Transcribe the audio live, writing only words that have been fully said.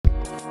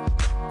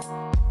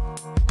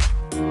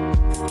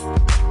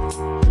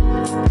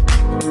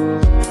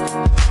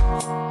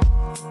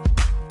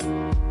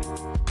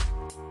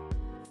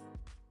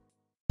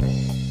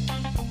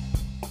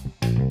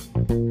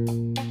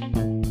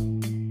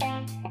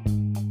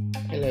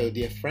Hello,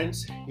 dear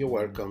friends. You're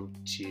welcome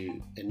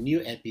to a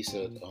new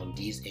episode on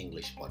This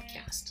English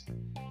Podcast.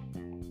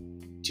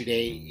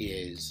 Today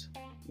is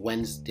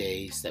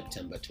Wednesday,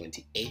 September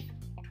 28th,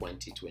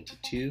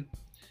 2022,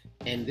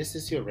 and this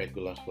is your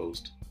regular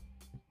host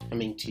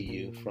coming to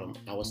you from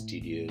our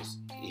studios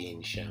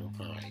in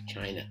Shanghai,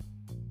 China.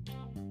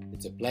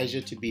 It's a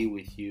pleasure to be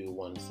with you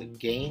once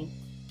again,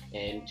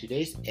 and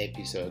today's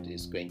episode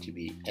is going to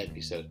be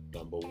episode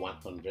number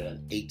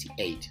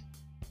 188.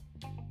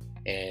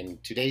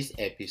 And today's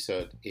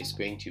episode is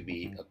going to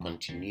be a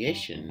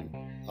continuation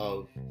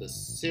of the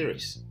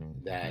series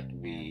that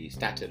we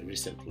started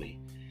recently.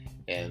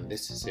 And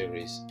this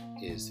series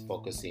is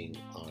focusing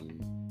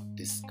on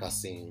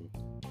discussing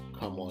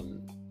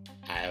common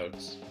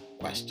IELTS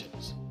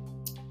questions.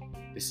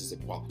 This is a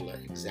popular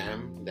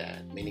exam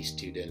that many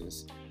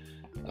students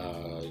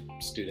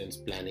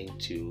planning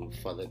to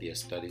further their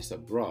studies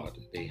abroad,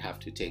 they have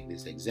to take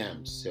this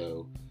exam.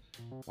 So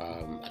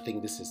I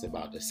think this is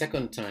about the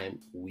second time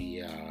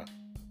we are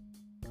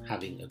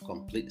having a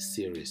complete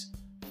series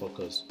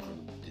focused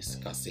on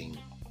discussing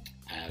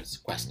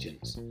IELTS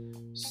questions.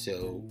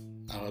 So,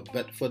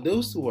 but for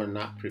those who are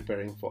not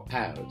preparing for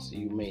IELTS,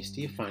 you may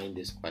still find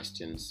these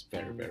questions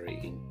very, very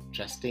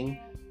interesting,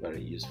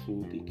 very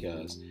useful,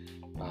 because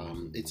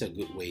it's a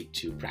good way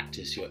to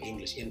practice your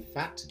English. In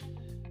fact,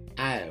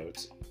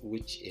 IELTS,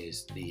 which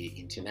is the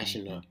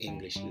International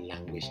English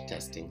Language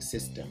Testing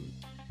System,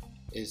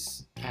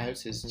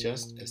 IELTS is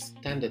just a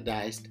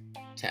standardized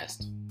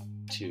test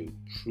to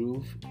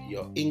prove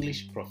your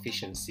English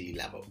proficiency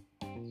level.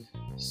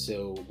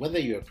 So whether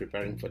you are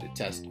preparing for the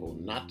test or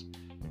not,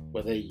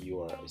 whether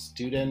you are a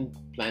student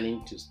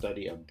planning to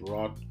study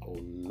abroad or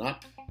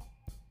not,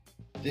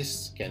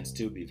 this can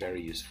still be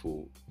very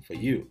useful for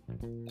you.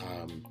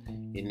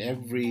 In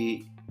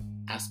every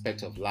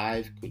aspect of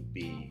life, could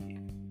be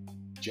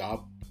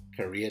job,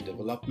 career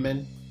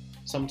development,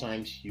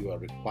 sometimes you are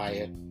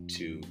required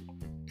to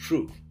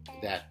prove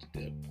that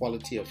the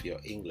quality of your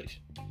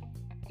English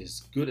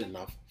is good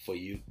enough for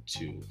you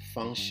to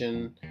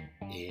function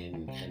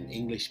in an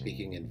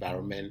English-speaking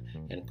environment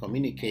and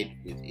communicate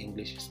with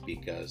English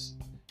speakers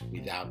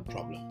without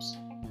problems.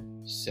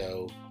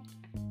 So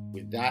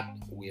with that,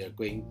 we are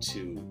going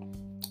to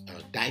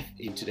dive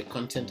into the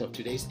content of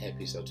today's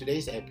episode.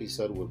 Today's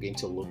episode, we're going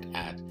to look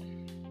at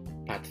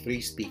Part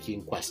 3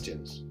 speaking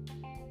questions.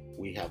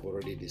 We have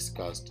already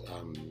discussed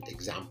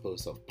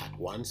examples of Part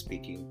 1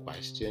 speaking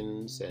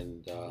questions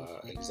and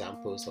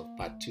examples of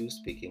Part 2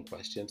 speaking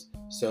questions.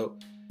 So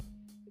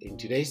in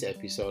today's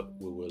episode,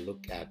 we will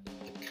look at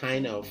the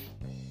kind of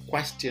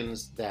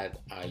questions that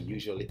are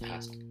usually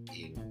asked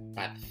in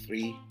Part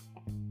 3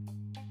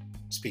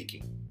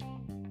 speaking.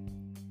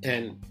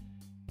 And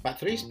Part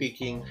 3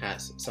 speaking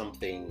has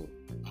something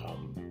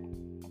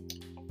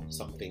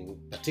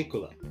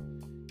particular.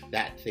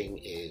 That thing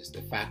is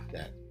the fact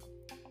that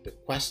the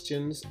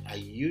questions are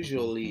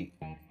usually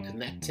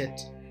connected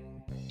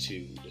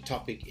to the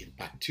topic in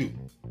Part 2.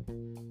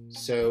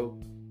 So,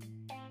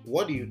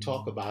 what do you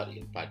talk about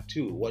in Part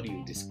 2? What do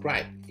you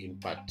describe in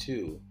Part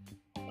 2?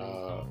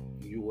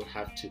 You will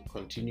have to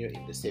continue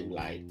in the same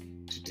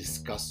line to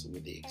discuss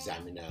with the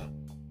examiner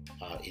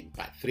in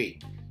Part 3.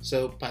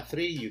 So, Part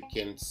 3 you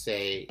can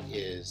say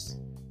is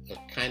a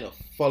kind of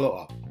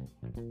follow-up.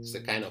 It's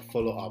a kind of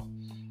follow-up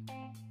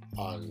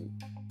on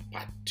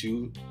Part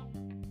 2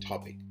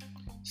 topic.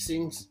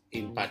 Since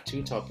in Part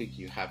 2 topic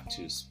you have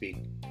to speak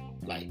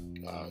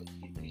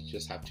you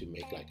just have to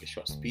make like a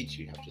short speech,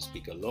 you have to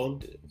speak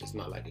alone, it's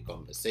not like a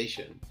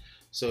conversation.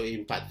 So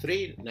in Part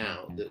 3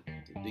 now, the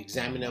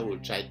examiner will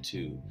try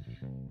to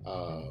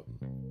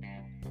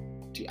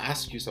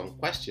ask you some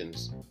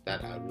questions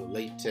that are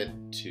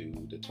related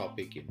to the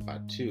topic in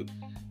Part 2.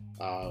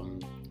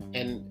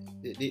 And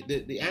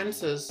the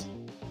answers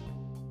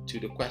to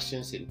the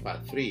questions in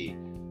Part 3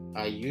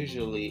 are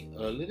usually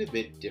a little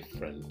bit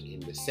different, in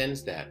the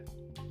sense that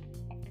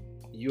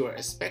you are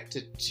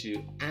expected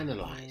to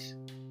analyze.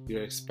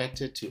 You're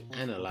expected to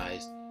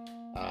analyze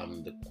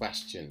the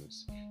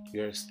questions.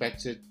 You're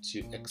expected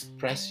to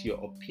express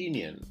your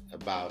opinion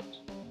about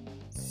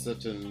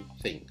certain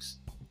things.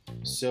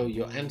 So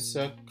your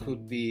answer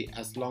could be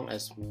as long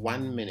as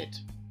 1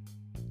 minute.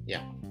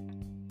 Yeah.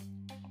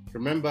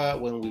 Remember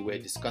when we were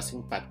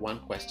discussing Part 1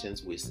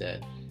 questions, we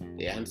said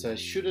the answer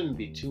shouldn't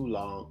be too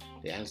long.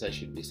 The answer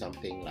should be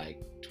something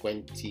like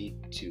 20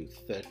 to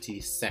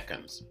 30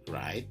 seconds,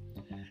 right?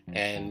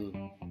 And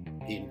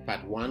in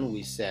Part 1,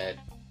 we said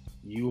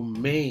you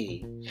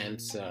may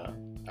answer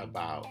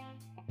about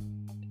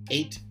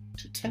 8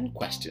 to 10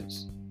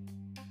 questions.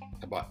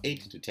 About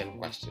 8 to 10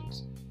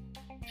 questions.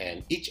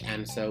 And each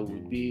answer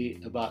will be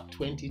about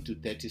 20 to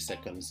 30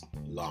 seconds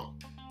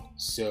long.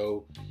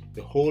 So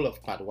the whole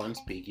of Part 1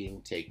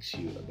 speaking takes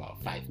you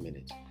about 5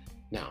 minutes.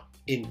 Now,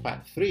 in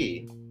Part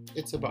 3,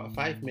 it's about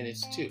 5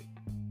 minutes too.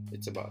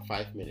 It's about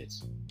 5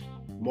 minutes,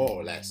 more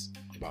or less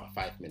about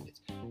 5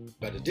 minutes.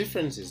 But the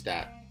difference is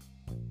that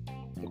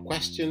the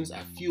questions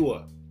are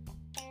fewer.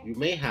 You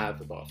may have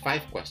about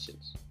 5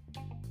 questions.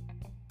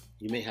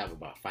 you may have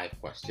about 5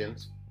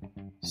 questions.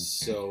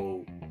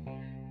 So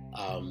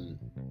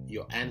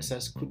your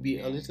answers could be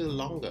a little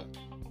longer,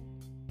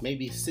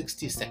 maybe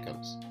 60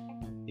 seconds.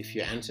 If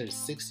you answer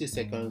 60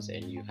 seconds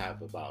and you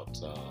have about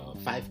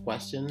 5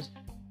 questions,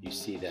 you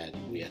see that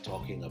we are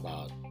talking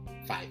about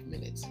 5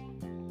 minutes.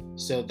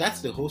 So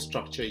that's the whole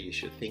structure you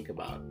should think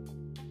about.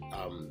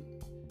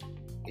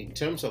 In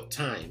terms of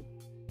time,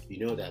 you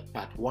know that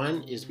part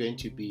 1 is going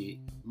to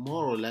be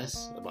more or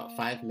less about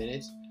 5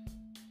 minutes.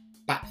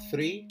 Part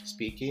 3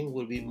 speaking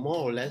will be more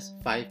or less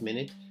 5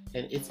 minutes.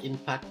 And it's in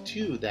part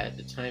 2 that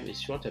the time is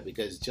shorter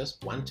because it's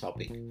just one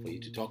topic for you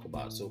to talk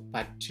about. So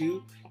part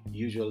 2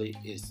 usually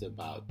is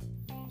about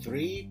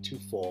 3 to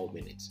 4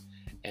 minutes.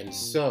 And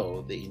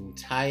so the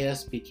entire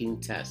speaking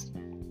test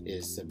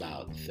is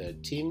about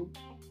 13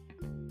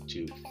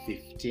 to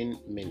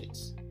 15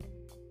 minutes.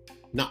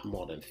 Not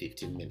more than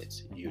 15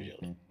 minutes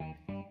usually.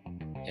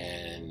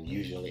 And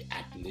usually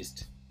at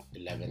least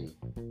 11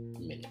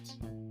 minutes.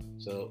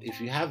 So if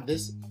you have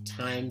this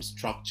time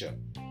structure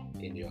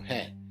in your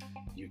head,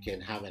 you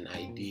can have an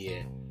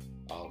idea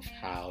of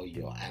how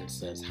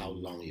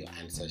long your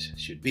answers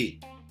should be.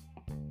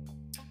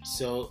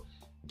 So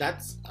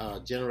that's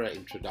a general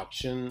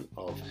introduction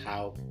of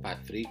how part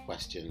 3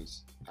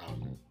 questions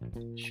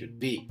should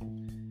be.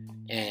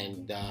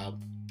 And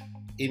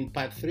in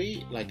part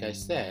 3, like I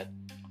said,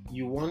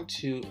 you want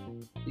to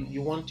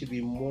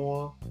be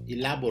more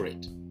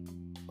elaborate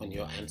on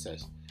your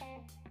answers.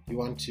 You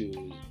want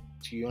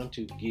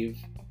to give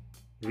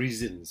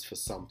reasons for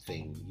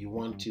something. You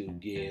want to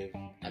give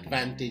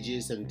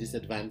advantages and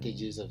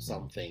disadvantages of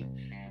something.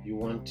 You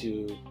want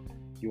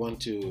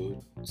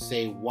to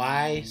say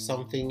why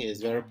something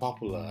is very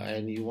popular,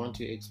 and you want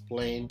to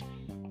explain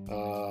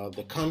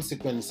the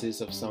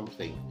consequences of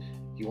something.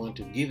 You want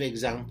to give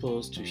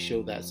examples to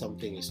show that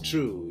something is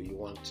true. You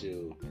want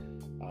to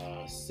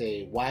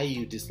say why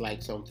you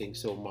dislike something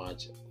so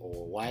much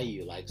or why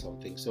you like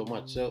something so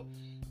much. So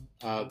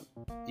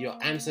your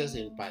answers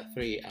in part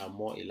 3 are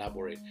more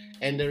elaborate.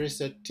 And there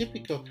is a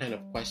typical kind of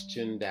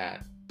question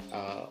that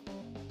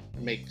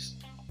makes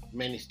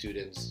many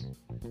students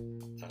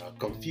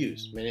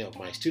confused. Many of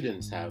my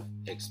students have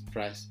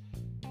expressed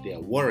their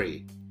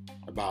worry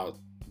about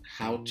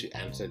how to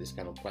answer this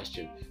kind of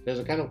question. There's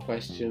a kind of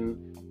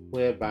question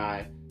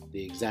whereby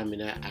the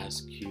examiner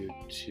asks you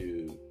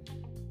to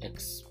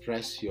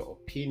express your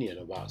opinion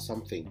about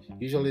something.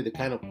 Usually the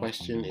kind of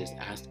question is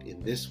asked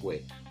in this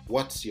way: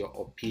 what's your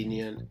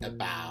opinion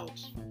about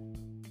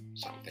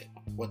something?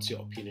 What's your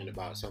opinion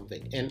about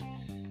something? And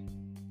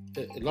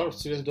a lot of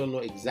students don't know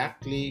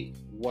exactly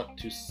what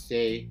to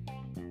say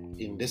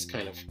in this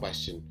kind of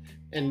question.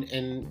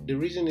 And the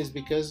reason is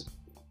because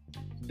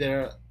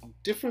there are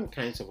different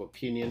kinds of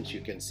opinions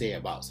you can say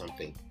about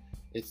something.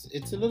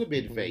 It's a little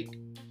bit vague.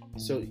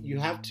 So you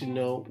have to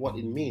know what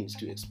it means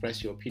to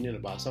express your opinion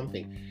about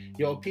something.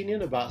 Your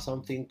opinion about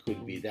something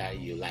could be that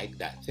you like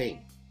that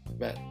thing.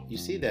 But you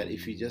see that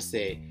if you just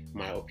say,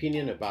 my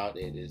opinion about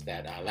it is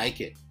that I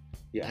like it,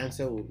 your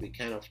answer will be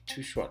kind of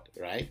too short,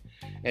 right?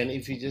 And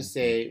if you just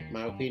say,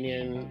 my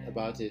opinion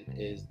about it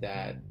is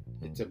that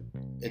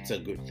it's a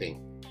good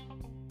thing,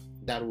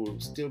 that will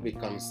still be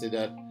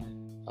considered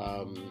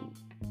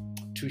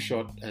too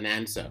short an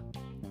answer.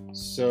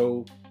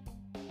 So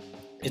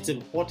it's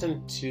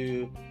important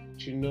to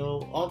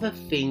know other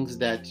things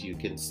that you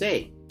can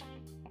say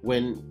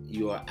when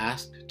you are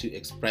asked to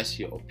express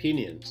your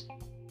opinions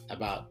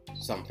about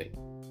something.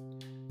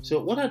 So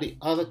what are the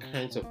other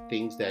kinds of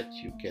things that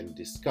you can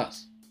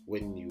discuss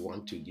when you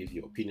want to give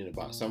your opinion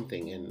about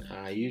something? And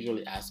I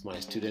usually ask my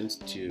students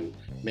to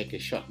make a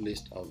short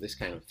list of this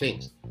kind of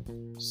things.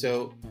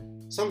 So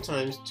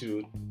sometimes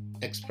to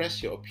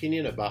express your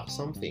opinion about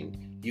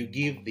something, you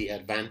give the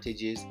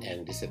advantages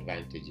and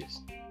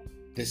disadvantages.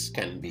 This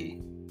can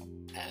be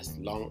as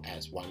long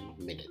as 1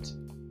 minute.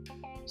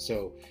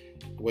 So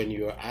when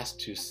you are asked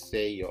to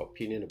say your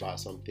opinion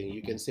about something,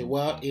 you can say,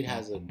 well, it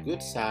has a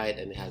good side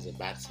and it has a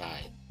bad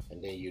side.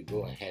 And then you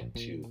go ahead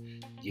to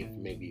give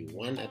maybe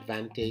one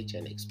advantage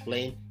and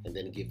explain, and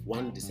then give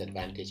one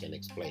disadvantage and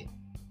explain.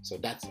 So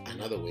that's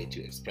another way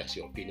to express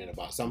your opinion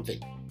about something.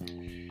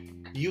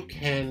 You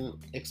can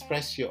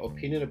express your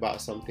opinion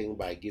about something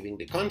by giving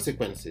the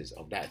consequences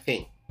of that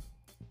thing.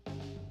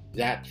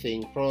 That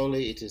thing,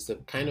 probably it is the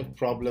kind of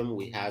problem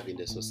we have in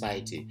the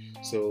society.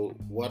 So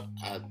what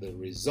are the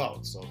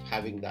results of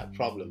having that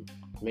problem?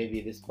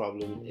 Maybe this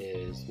problem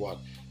is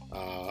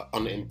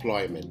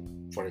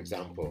unemployment, for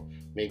example.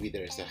 Maybe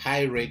there is a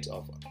high rate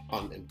of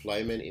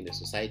unemployment in the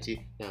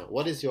society. Now,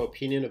 what is your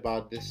opinion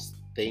about this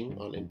thing,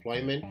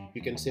 unemployment?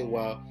 You can say,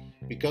 well,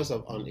 because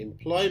of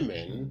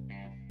unemployment,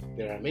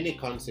 there are many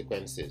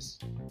consequences.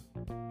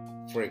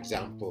 For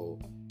example,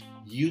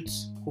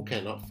 youths who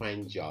cannot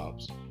find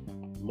jobs,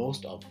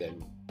 most of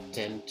them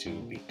tend to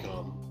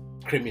become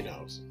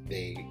criminals.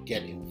 They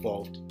get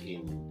involved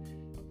in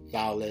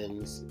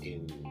violence,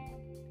 in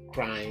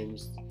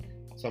crimes.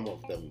 Some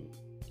of them,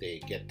 they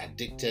get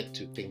addicted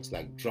to things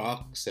like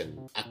drugs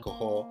and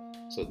alcohol.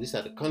 So these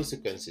are the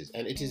consequences.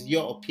 And it is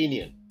your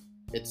opinion.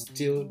 It's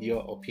still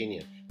your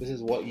opinion. This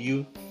is what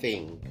you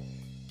think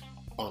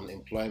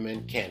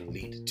unemployment can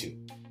lead to.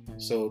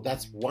 So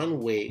that's one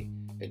way,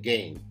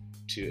 again,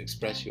 to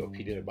express your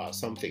opinion about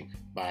something,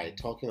 by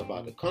talking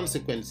about the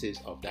consequences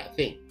of that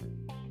thing.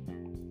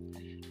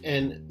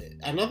 And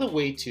another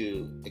way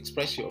to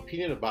express your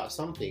opinion about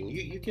something,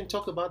 you can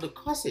talk about the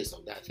causes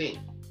of that thing.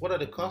 What are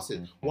the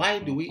causes? Why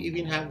do we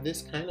even have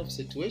this kind of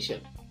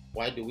situation?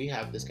 Why do we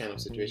have this kind of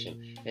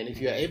situation? And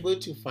if you are able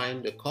to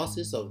find the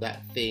causes of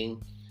that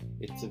thing,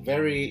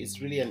 it's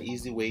really an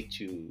easy way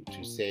to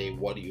say,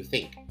 what do you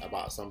think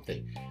about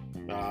something?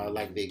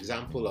 Like the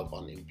example of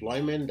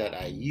unemployment that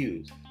I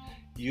used,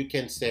 you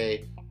can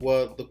say,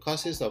 well, the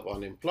causes of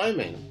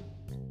unemployment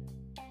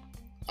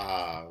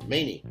are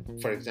many.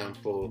 For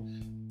example,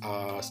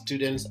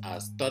 students are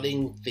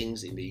studying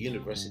things in the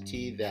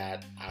university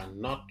that are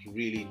not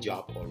really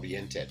job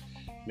oriented.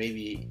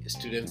 Maybe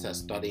students are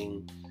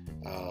studying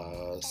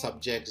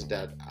subjects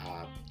that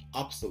are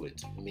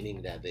obsolete,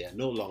 meaning that they are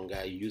no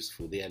longer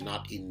useful, they are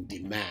not in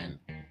demand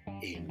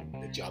in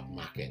the job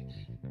market.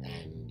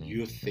 And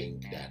you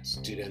think that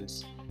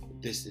students,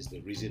 this is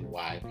the reason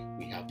why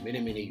we have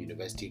many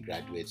university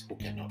graduates who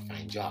cannot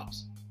find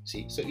jobs.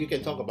 See, so you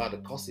can talk about the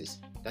causes.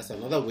 That's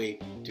another way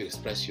to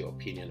express your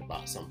opinion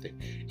about something.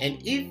 And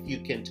if you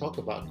can talk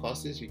about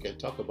causes, you can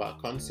talk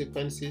about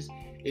consequences,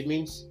 it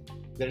means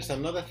there's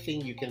another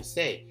thing you can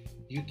say.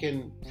 You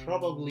can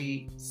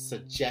probably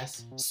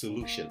suggest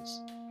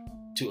solutions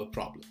to a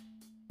problem.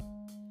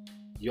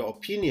 Your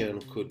opinion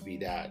could be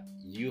that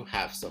you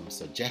have some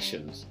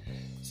suggestions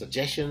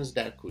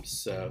that could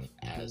serve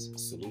as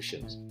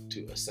solutions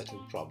to a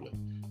certain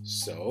problem.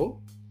 So,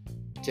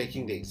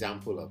 taking the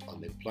example of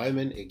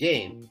unemployment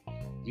again,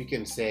 you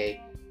can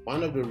say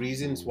one of the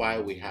reasons why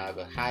we have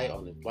a high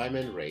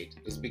unemployment rate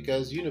is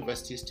because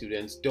university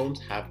students don't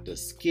have the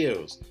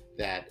skills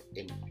that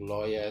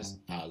employers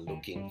are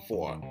looking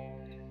for.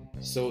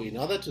 So in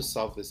order to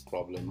solve this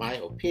problem, my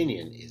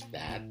opinion is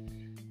that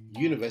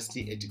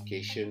university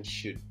education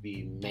should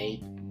be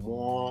made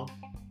more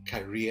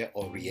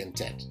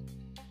career-oriented.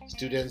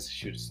 Students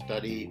should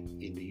study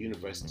in the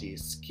university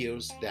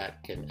skills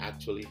that can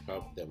actually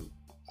help them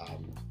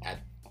at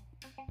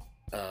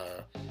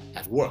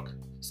work,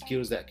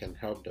 skills that can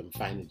help them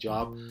find a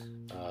job,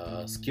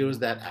 skills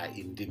that are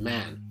in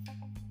demand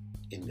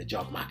in the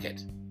job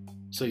market.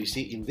 So you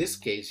see, in this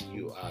case,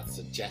 you are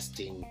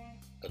suggesting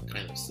a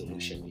kind of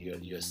solution.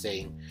 You're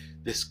saying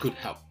this could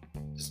help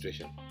the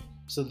situation.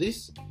 So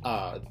these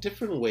are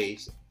different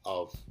ways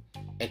of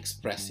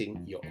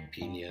expressing your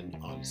opinion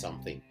on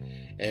something.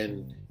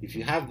 And if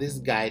you have this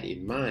guide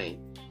in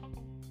mind,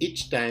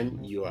 each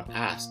time you are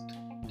asked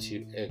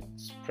to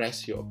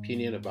express your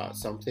opinion about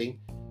something,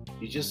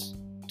 you just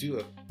do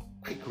a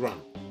quick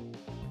run.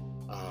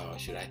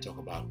 Should I talk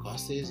about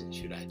causes?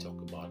 Should I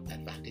talk about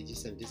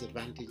advantages and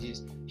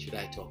disadvantages? Should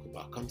I talk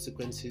about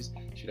consequences?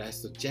 Should I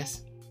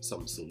suggest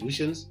some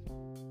solutions?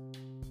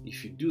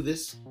 If you do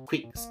this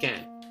quick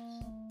scan,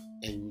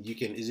 and you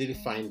can easily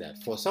find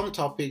that for some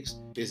topics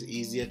it's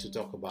easier to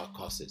talk about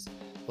causes.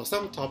 For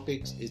some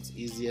topics it's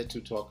easier to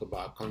talk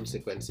about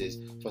consequences.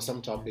 For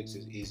some topics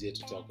it's easier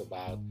to talk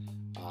about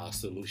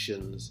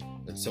solutions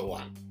and so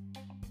on.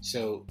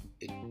 So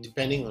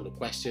depending on the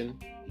question,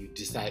 you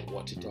decide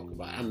what to talk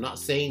about. I'm not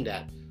saying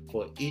that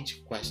for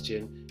each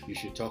question you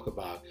should talk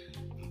about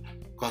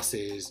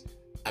causes,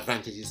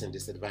 advantages and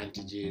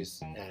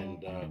disadvantages,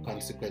 and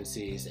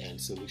consequences and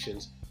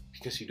solutions,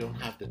 because you don't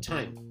have the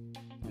time.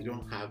 You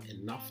don't have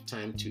enough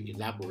time to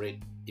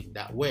elaborate in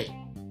that way.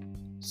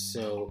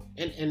 So,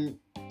 and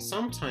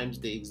sometimes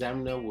the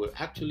examiner will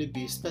actually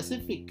be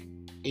specific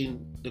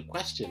in the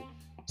question.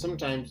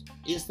 Sometimes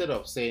instead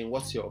of saying,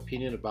 what's your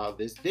opinion about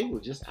this, they will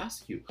just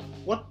ask you,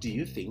 what do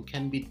you think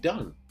can be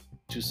done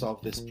to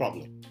solve this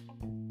problem?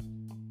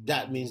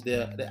 That means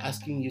they're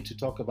asking you to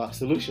talk about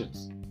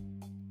solutions.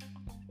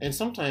 And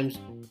sometimes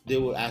they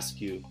will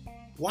ask you,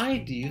 why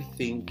do you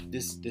think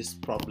this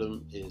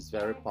problem is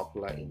very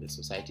popular in the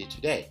society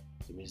today?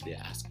 It means they're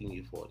asking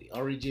you for the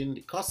origin,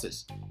 the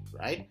causes,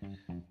 right?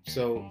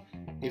 So,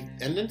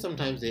 and then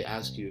sometimes they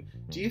ask you,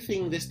 do you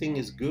think this thing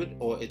is good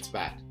or it's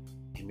bad?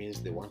 It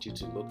means they want you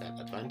to look at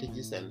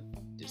advantages and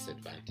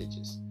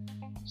disadvantages.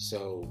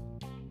 So,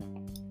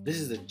 this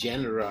is a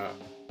general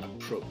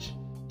approach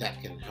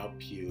that can help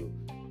you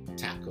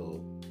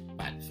tackle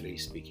Part 3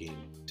 speaking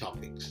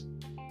topics.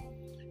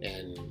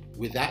 And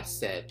with that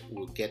said,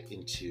 we'll get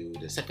into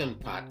the second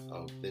part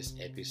of this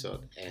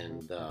episode.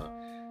 And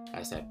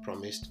as I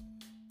promised,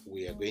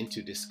 we are going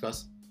to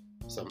discuss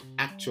some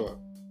actual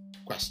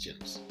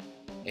questions.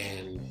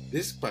 And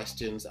these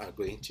questions are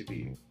going to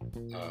be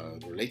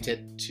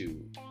related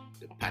to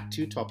the Part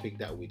 2 topic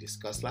that we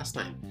discussed last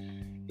time.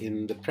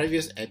 In the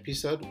previous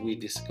episode, we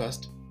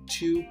discussed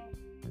 2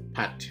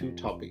 Part 2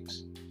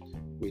 topics.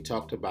 We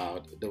talked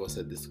about, there was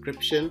a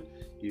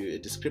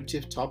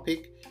descriptive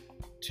topic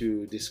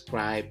to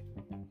describe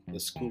the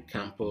school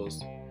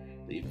campus,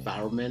 the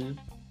environment,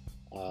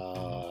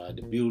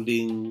 the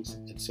buildings,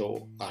 and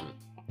so on.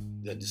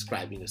 They're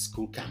describing the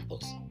school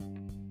campus.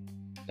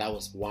 That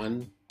was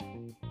one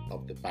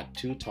of the part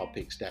 2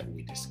 topics that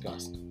we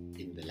discussed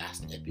in the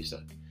last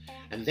episode.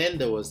 And then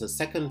there was a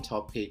second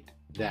topic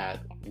that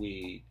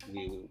we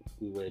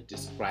were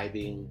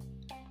describing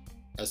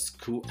a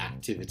school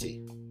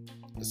activity.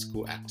 A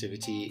school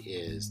activity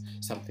is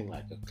something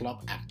like a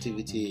club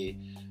activity,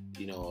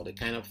 the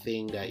kind of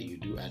thing that you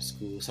do at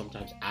school,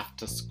 sometimes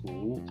after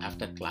school,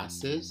 after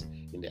classes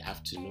in the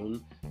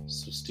afternoon.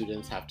 So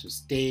students have to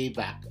stay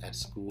back at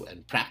school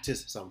and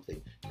practice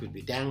something. Could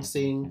be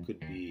dancing,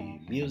 could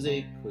be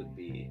music, could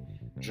be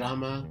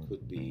drama,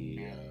 could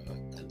be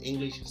an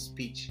English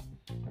speech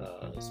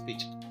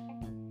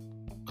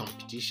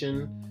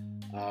competition,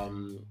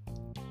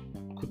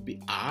 could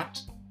be art.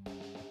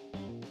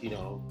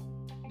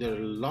 There are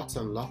lots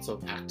and lots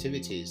of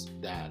activities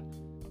that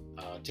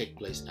take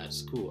place at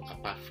school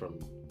apart from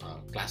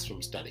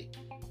classroom study.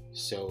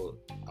 So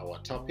our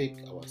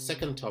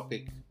second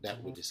topic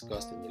that we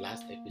discussed in the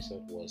last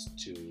episode was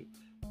to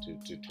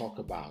talk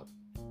about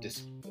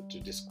this, to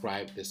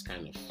describe this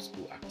kind of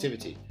school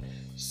activity.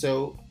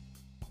 So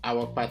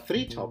our part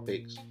 3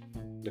 topics,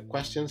 the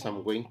questions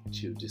I'm going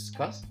to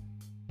discuss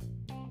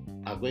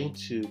are going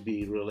to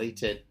be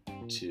related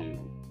to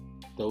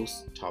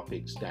those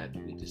topics that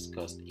we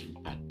discussed in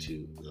part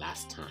 2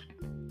 last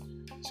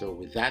time. So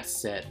with that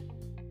said,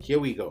 here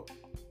we go.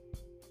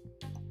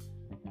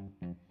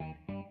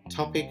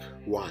 Topic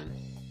 1.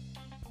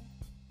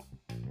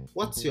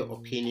 What's your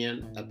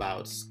opinion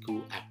about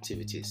school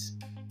activities?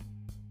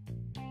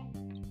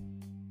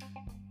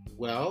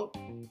 Well,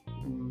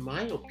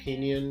 my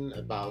opinion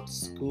about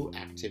school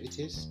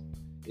activities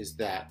is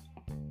that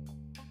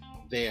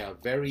they are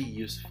very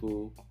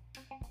useful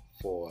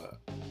for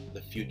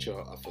the future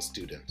of a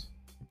student.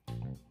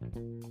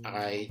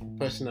 I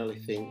personally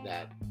think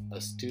that a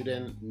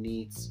student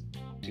needs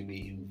to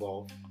be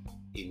involved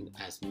in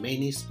as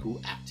many school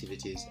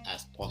activities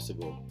as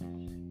possible,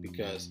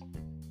 because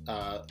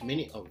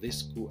many of these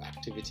school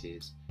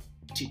activities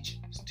teach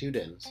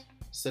students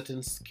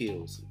certain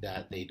skills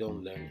that they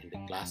don't learn in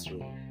the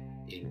classroom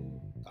in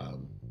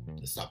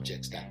the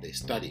subjects that they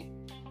study.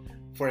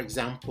 For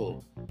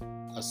example,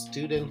 a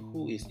student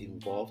who is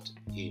involved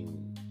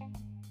in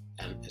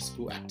a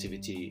school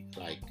activity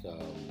like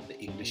the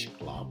English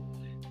club,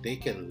 they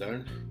can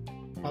learn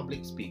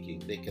public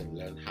speaking, they can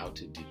learn how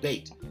to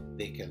debate,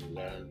 they can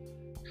learn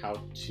how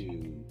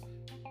to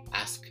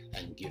ask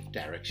and give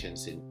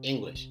directions in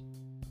English.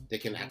 They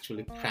can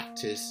actually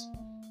practice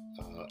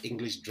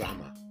English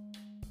drama.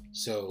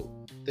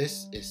 So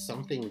this is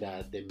something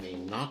that they may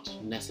not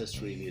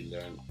necessarily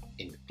learn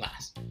in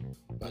class,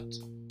 but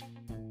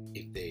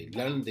if they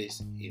learn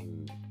this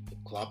in the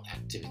club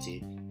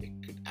activity, it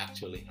could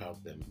actually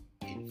help them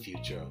in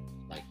future,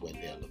 like when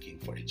they are looking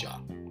for a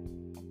job.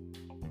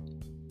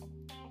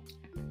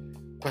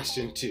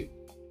 Question 2.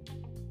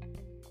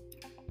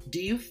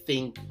 Do you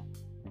think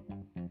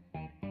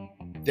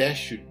there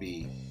should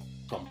be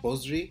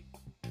compulsory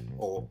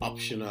or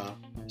optional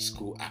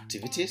school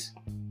activities?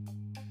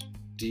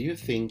 Do you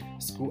think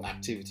school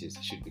activities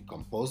should be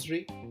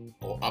compulsory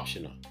or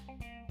optional?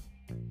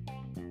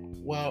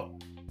 Well,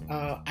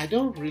 I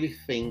don't really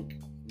think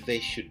they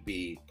should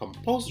be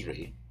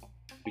compulsory,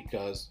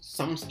 because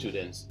some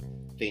students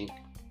think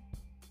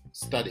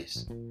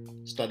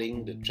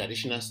studying the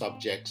traditional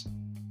subjects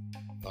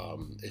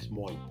is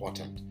more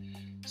important.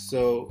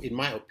 So in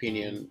my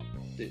opinion,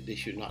 they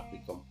should not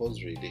be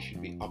compulsory, they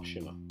should be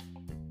optional.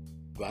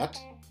 But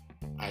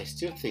I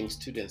still think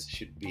students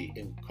should be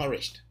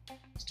encouraged.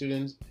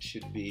 Students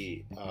should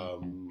be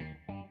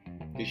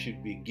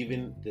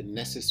given the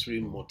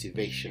necessary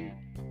motivation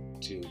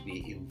to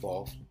be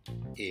involved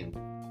in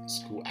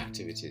school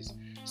activities.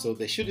 So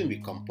they shouldn't be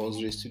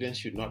compulsory. Students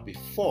should not be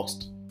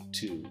forced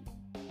to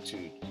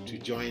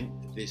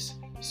join these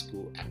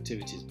school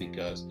activities,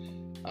 because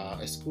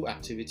a school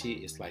activity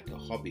is like a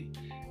hobby,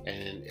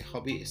 and a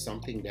hobby is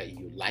something that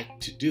you like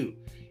to do.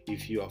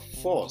 If you are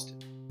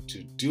forced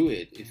to do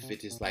it, if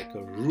it is like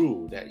a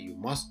rule that you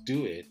must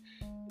do it,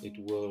 it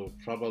will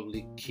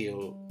probably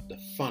kill the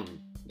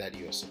fun that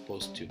you're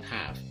supposed to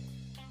have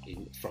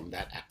from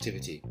that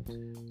activity.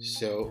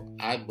 So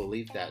I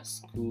believe that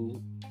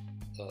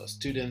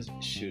students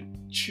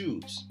should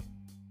choose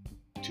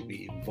to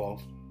be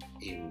involved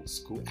in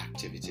school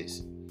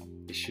activities.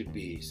 It should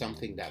be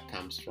something that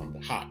comes from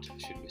the heart.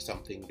 It should be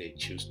something they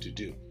choose to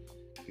do,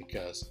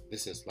 because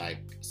this is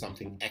like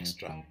something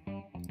extra.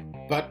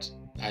 But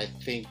I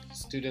think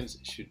students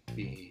should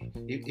be,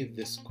 if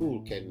the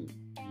school can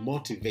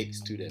motivate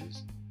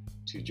students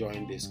to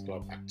join these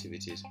club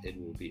activities, it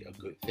will be a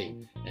good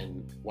thing.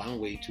 And one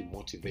way to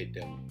motivate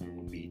them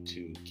would be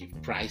to give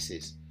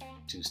prizes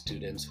to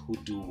students who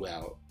do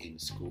well in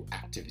school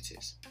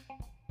activities.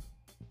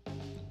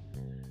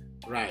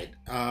 Right.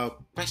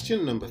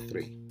 Question number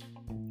 3.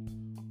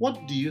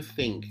 What do you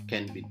think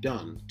can be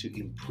done to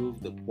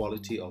improve the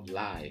quality of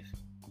life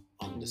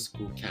on the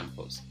school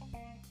campus?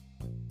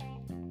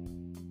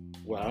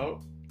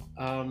 Well,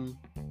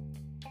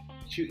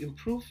 to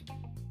improve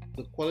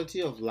the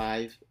quality of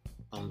life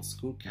on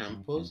school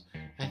campus,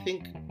 I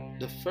think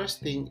the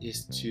first thing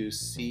is to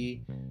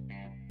see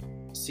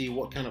see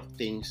what kind of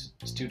things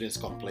students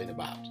complain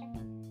about.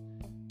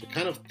 The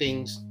kind of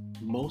things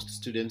most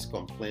students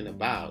complain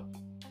about,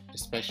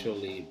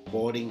 especially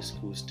boarding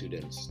school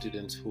students,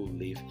 students who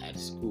live at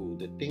school,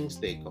 the things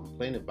they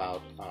complain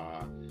about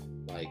are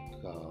like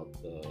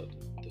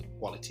the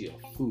quality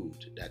of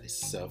food that is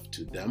served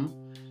to them,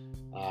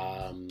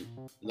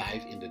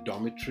 life in the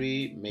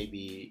dormitory,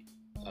 maybe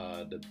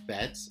the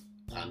beds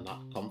are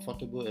not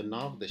comfortable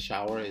enough, the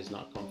shower is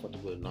not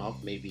comfortable enough,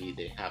 maybe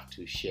they have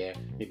to share,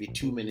 maybe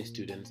too many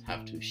students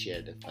have to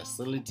share the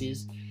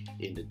facilities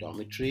in the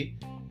dormitory.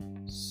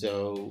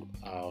 So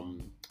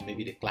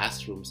maybe the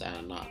classrooms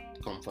are not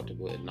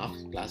comfortable enough.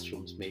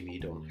 Classrooms maybe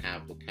don't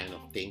have the kind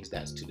of things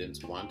that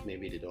students want.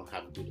 Maybe they don't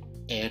have good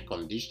air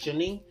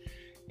conditioning,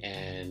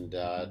 and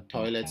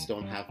toilets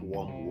don't have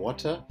warm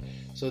water.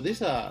 So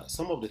these are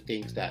some of the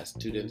things that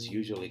students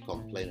usually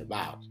complain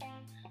about.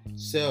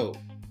 So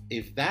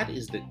if that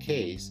is the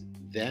case,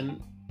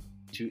 then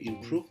to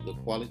improve the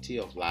quality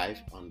of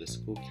life on the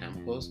school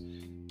campus,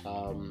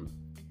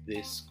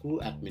 the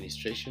school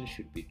administration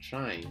should be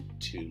trying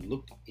to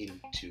look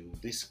into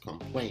this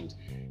complaint,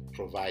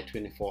 provide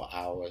 24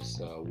 hours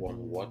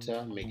warm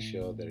water, make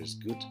sure there is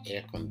good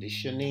air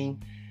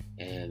conditioning,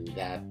 and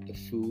that the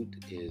food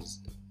is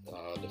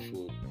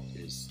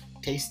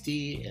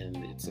tasty, and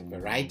it's a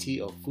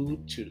variety of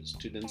food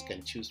students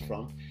can choose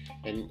from.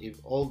 And if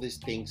all these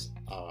things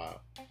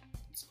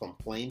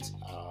complaints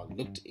are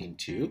looked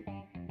into,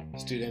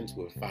 students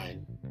will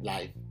find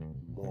life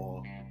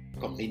more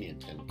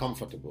convenient and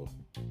comfortable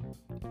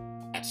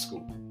at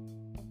school.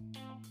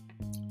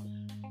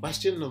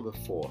 Question number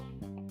 4.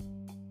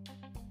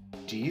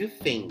 Do you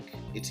think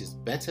it is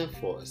better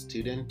for a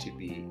student to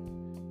be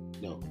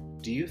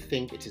do you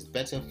think it is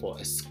better for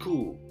a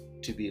school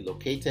to be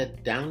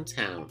located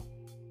downtown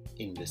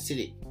in the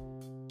city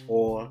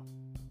or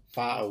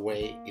far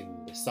away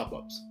in the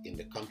suburbs, in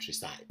the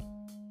countryside?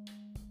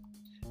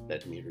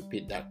 Let me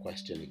repeat that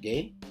question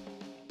again.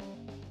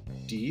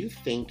 Do you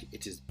think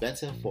it is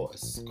better for a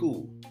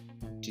school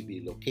to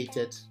be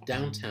located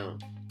downtown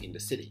in the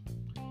city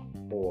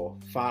or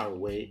far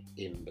away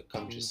in the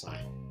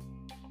countryside?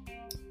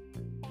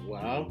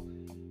 Well,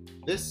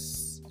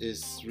 this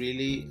is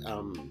really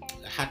a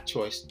hard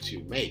choice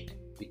to make,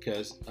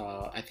 because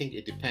I think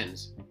it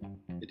depends.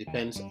 It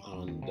depends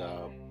on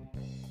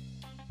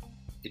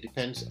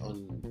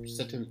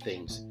certain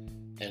things,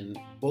 and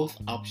both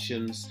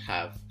options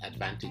have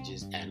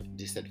advantages and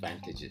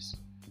disadvantages.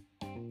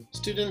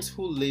 Students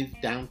who live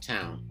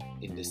downtown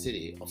in the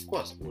city, of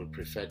course, will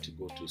prefer to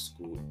go to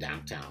school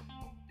downtown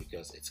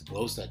because it's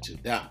closer to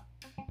them.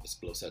 It's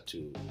closer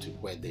to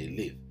where they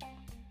live.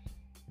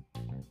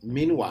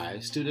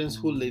 Meanwhile, students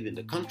who live in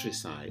the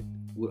countryside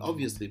will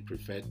obviously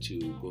prefer to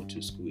go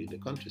to school in the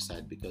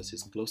countryside because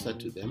it's closer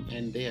to them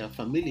and they are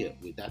familiar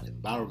with that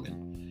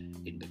environment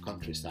in the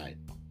countryside.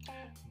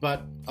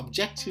 But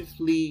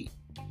objectively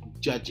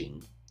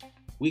judging,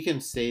 we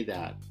can say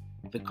that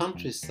the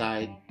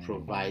countryside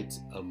provides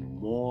a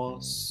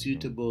more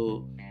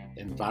suitable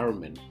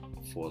environment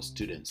for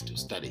students to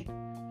study.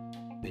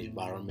 The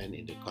environment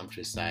in the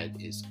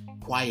countryside is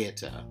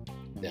quieter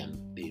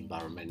than the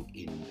environment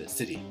in the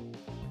city.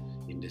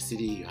 In the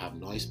city, you have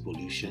noise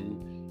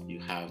pollution, you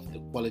have the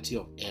quality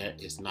of air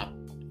is not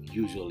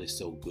usually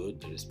so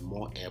good. There is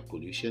more air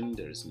pollution,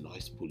 there is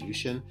noise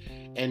pollution,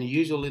 and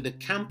usually the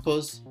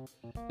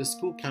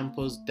school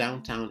campus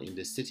downtown in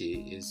the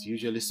city is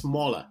usually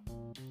smaller.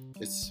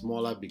 It's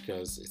smaller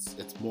because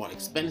it's more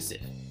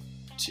expensive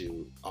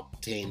to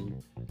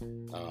obtain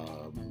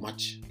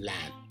much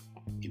land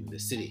in the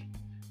city.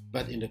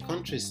 But in the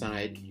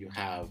countryside, you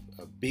have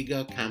a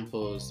bigger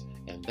campus,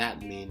 and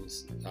that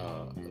means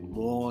a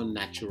more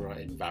natural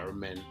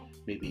environment.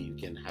 Maybe you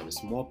can have a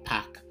small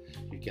park,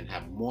 you can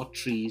have more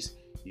trees,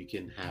 you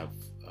can have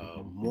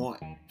more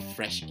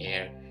fresh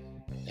air,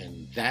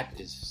 and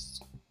that is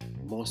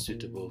more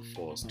suitable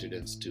for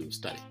students to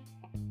study.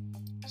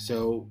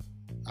 So,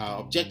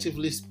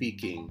 objectively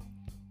speaking,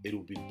 it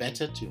would be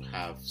better to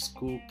have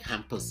school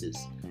campuses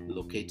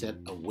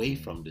located away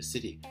from the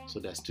city so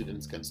that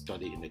students can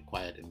study in a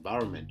quiet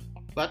environment.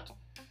 But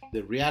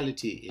the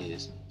reality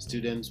is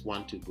students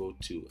want to go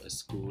to a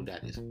school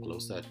that is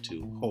closer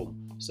to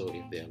home. So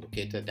if they're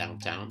located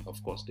downtown,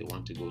 of course they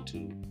want to go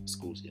to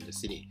schools in the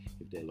city.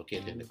 If they're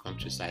located in the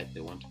countryside,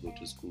 they want to go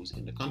to schools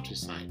in the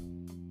countryside.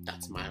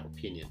 That's my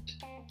opinion.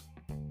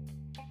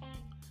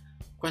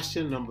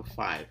 Question number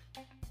 5.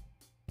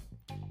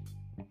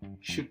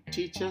 Should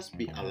teachers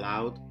be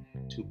allowed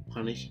to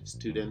punish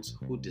students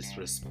who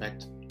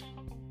disrespect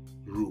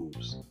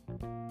rules?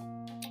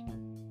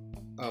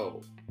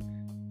 Oh,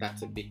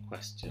 that's a big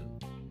question.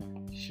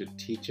 Should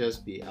teachers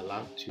be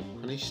allowed to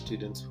punish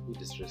students who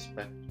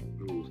disrespect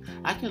rules?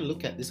 I can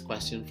look at this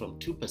question from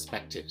two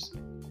perspectives.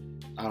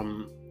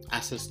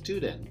 As a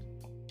student,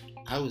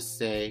 I would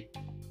say,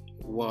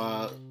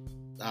 well,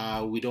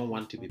 we don't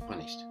want to be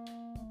punished.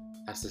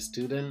 As a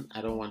student,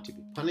 I don't want to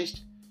be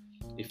punished.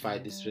 If I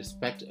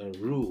disrespect a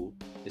rule,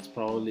 It's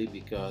probably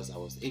because I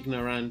was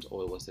ignorant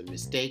or it was a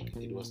mistake.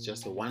 It was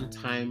just a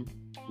one-time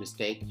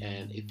mistake,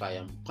 and if I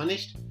am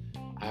punished,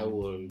 I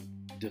will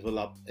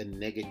develop a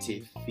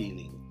negative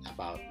feeling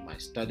about my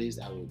studies.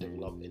 I will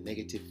develop a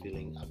negative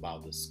feeling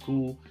about the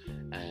school,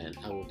 and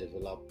I will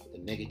develop a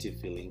negative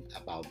feeling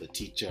about the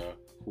teacher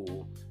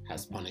who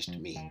has punished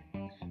me.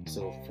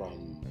 So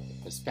from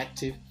the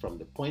perspective, from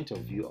the point of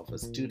view of a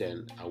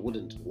student, I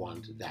wouldn't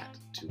want that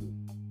to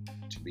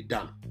be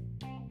done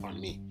on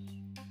me.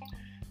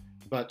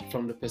 But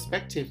from the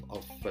perspective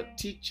of a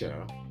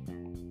teacher,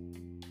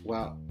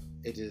 well,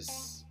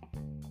 it's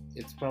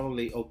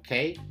probably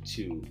okay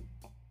to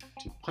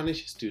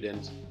punish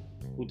students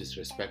who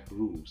disrespect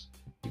rules,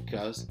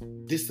 because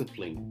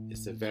discipline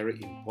is a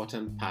very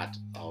important part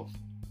of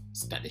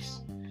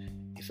studies.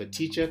 If a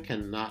teacher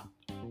cannot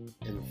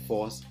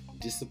enforce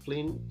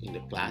discipline in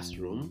the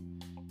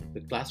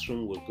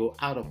classroom will go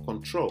out of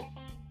control.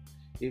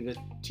 If a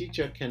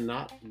teacher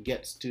cannot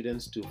get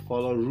students to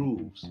follow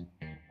rules,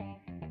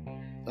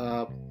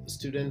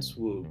 students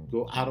will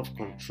go out of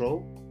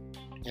control,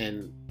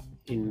 and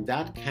in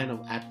that kind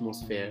of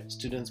atmosphere,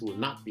 students will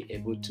not be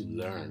able to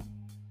learn.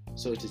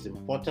 So it is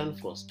important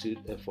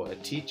for a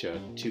teacher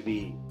to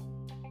be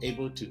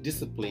able to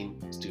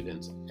discipline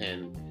students,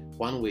 and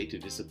one way to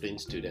discipline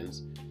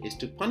students is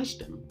to punish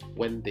them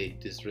when they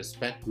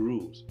disrespect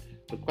rules.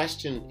 The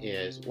question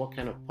is, what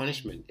kind of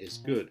punishment is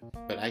good?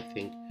 But I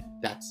think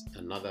that's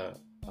another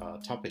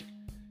topic.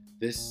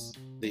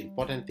 The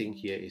important thing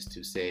here is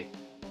to say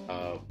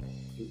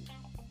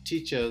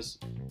teachers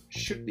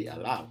should be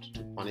allowed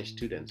to punish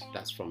students.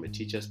 That's from a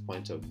teacher's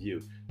point of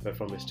view. But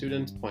from a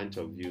student's point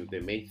of view, they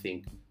may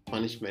think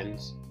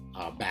punishments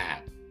are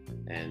bad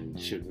and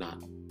should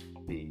not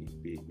be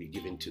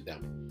given to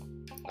them.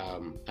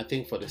 I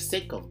think for the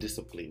sake of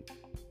discipline,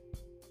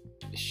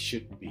 it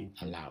should be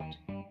allowed.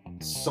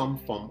 Some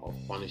form of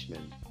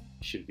punishment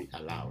should be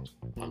allowed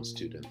on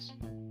students.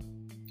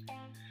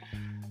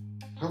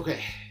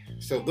 Okay,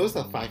 so those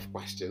are 5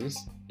 questions.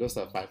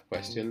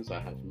 I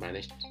have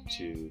managed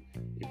to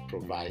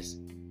improvise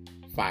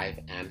 5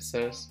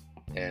 answers,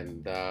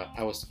 and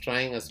I was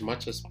trying as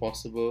much as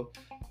possible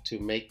to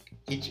make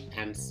each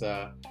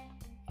answer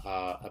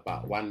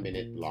about 1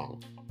 minute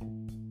long.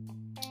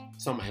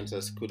 Some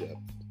answers were a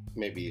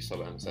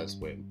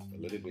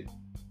little bit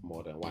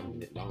more than 1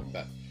 minute long,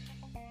 but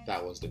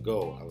that was the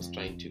goal. I was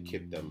trying to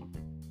keep them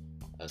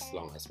as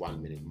long as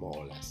 1 minute, more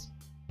or less.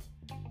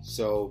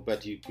 So,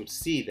 but you could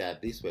see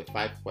that these were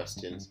 5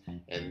 questions,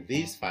 and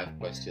these 5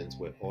 questions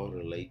were all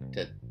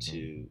related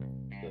to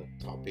the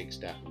topics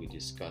that we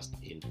discussed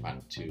in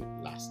part 2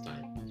 last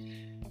time.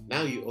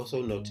 Now you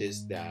also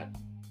notice that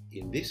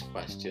in these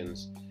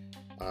questions,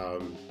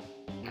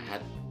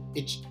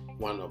 each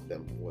one of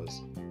them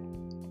was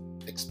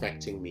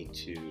expecting me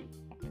to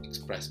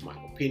express my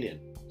opinion.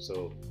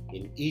 So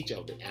in each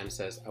of the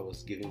answers, I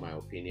was giving my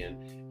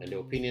opinion, and the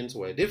opinions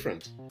were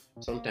different.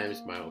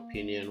 Sometimes my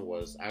opinion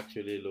was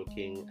actually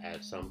looking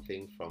at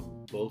something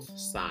from both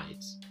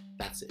sides.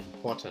 That's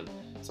important.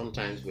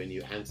 Sometimes when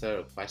you answer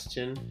a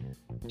question,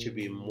 to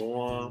be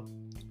more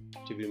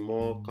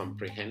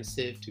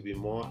comprehensive, to be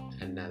more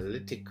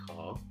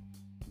analytical,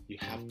 you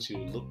have to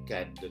look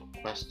at the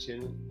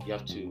question. You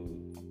have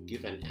to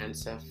give an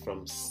answer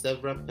from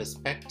several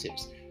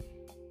perspectives.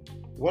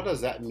 What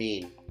does that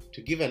mean?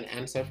 To give an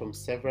answer from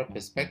several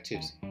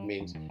perspectives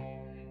means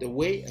the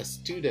way a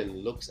student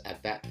looks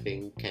at that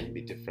thing can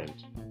be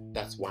different.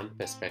 That's one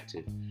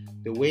perspective.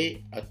 The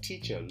way a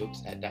teacher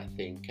looks at that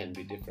thing can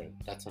be different.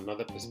 That's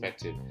another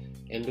perspective.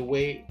 And the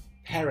way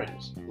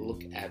parents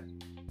look at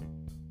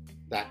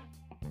that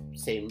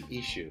same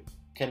issue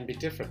can be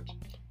different.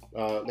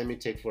 Let me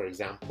take, for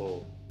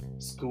example,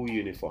 school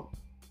uniform.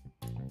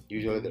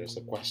 Usually there is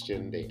a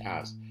question they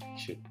ask: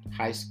 should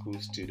high school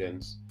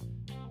students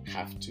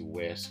have to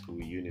wear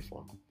school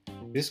uniform?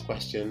 This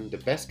question, the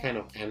best kind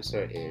of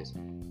answer is,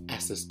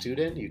 as a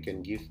student, you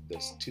can give the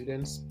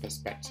student's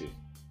perspective.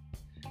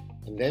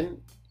 And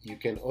then you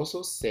can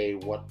also say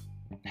what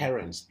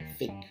parents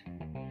think,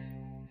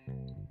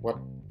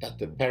 that's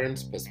the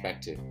parents'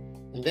 perspective.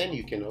 And then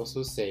you can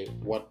also say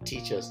what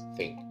teachers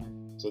think.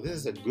 So this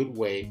is a good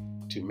way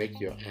to make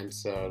your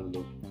answer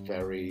look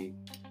very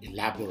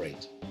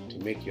elaborate, to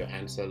make your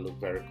answer look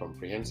very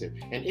comprehensive.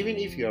 And even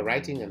if you're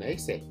writing an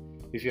essay,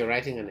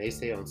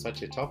 on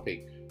such a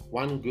topic,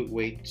 one good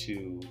way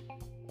to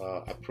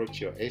approach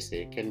your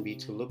essay can be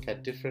to look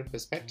at different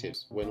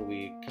perspectives. When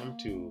we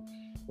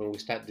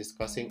start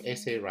discussing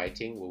essay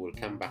writing, we will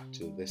come back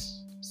to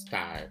this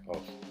style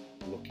of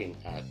looking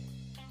at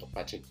a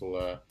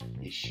particular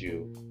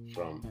issue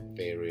from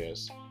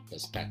various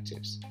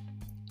perspectives.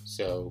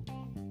 So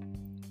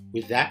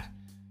with that,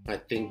 I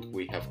think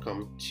we have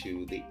come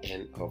to the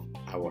end of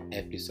our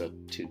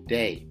episode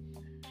today.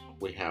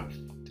 We have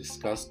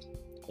discussed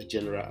a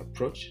general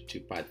approach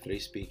to Part 3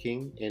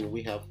 speaking, and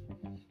we have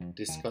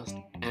discussed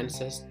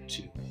answers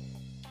to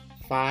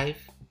 5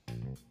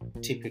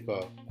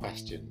 typical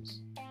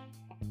questions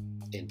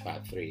in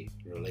Part 3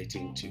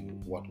 relating to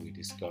what we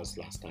discussed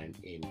last time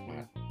in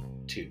Part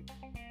 2.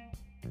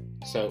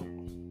 So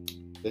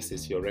this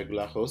is your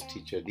regular host,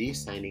 Teacher D,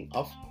 signing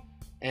off,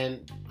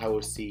 and I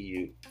will see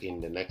you in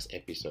the next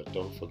episode.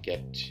 Don't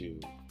forget to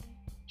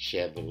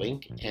share the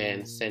link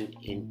and send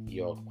in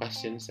your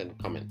questions and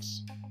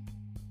comments.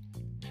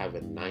 Have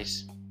a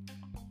nice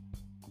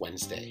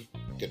Wednesday.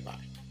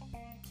 Goodbye.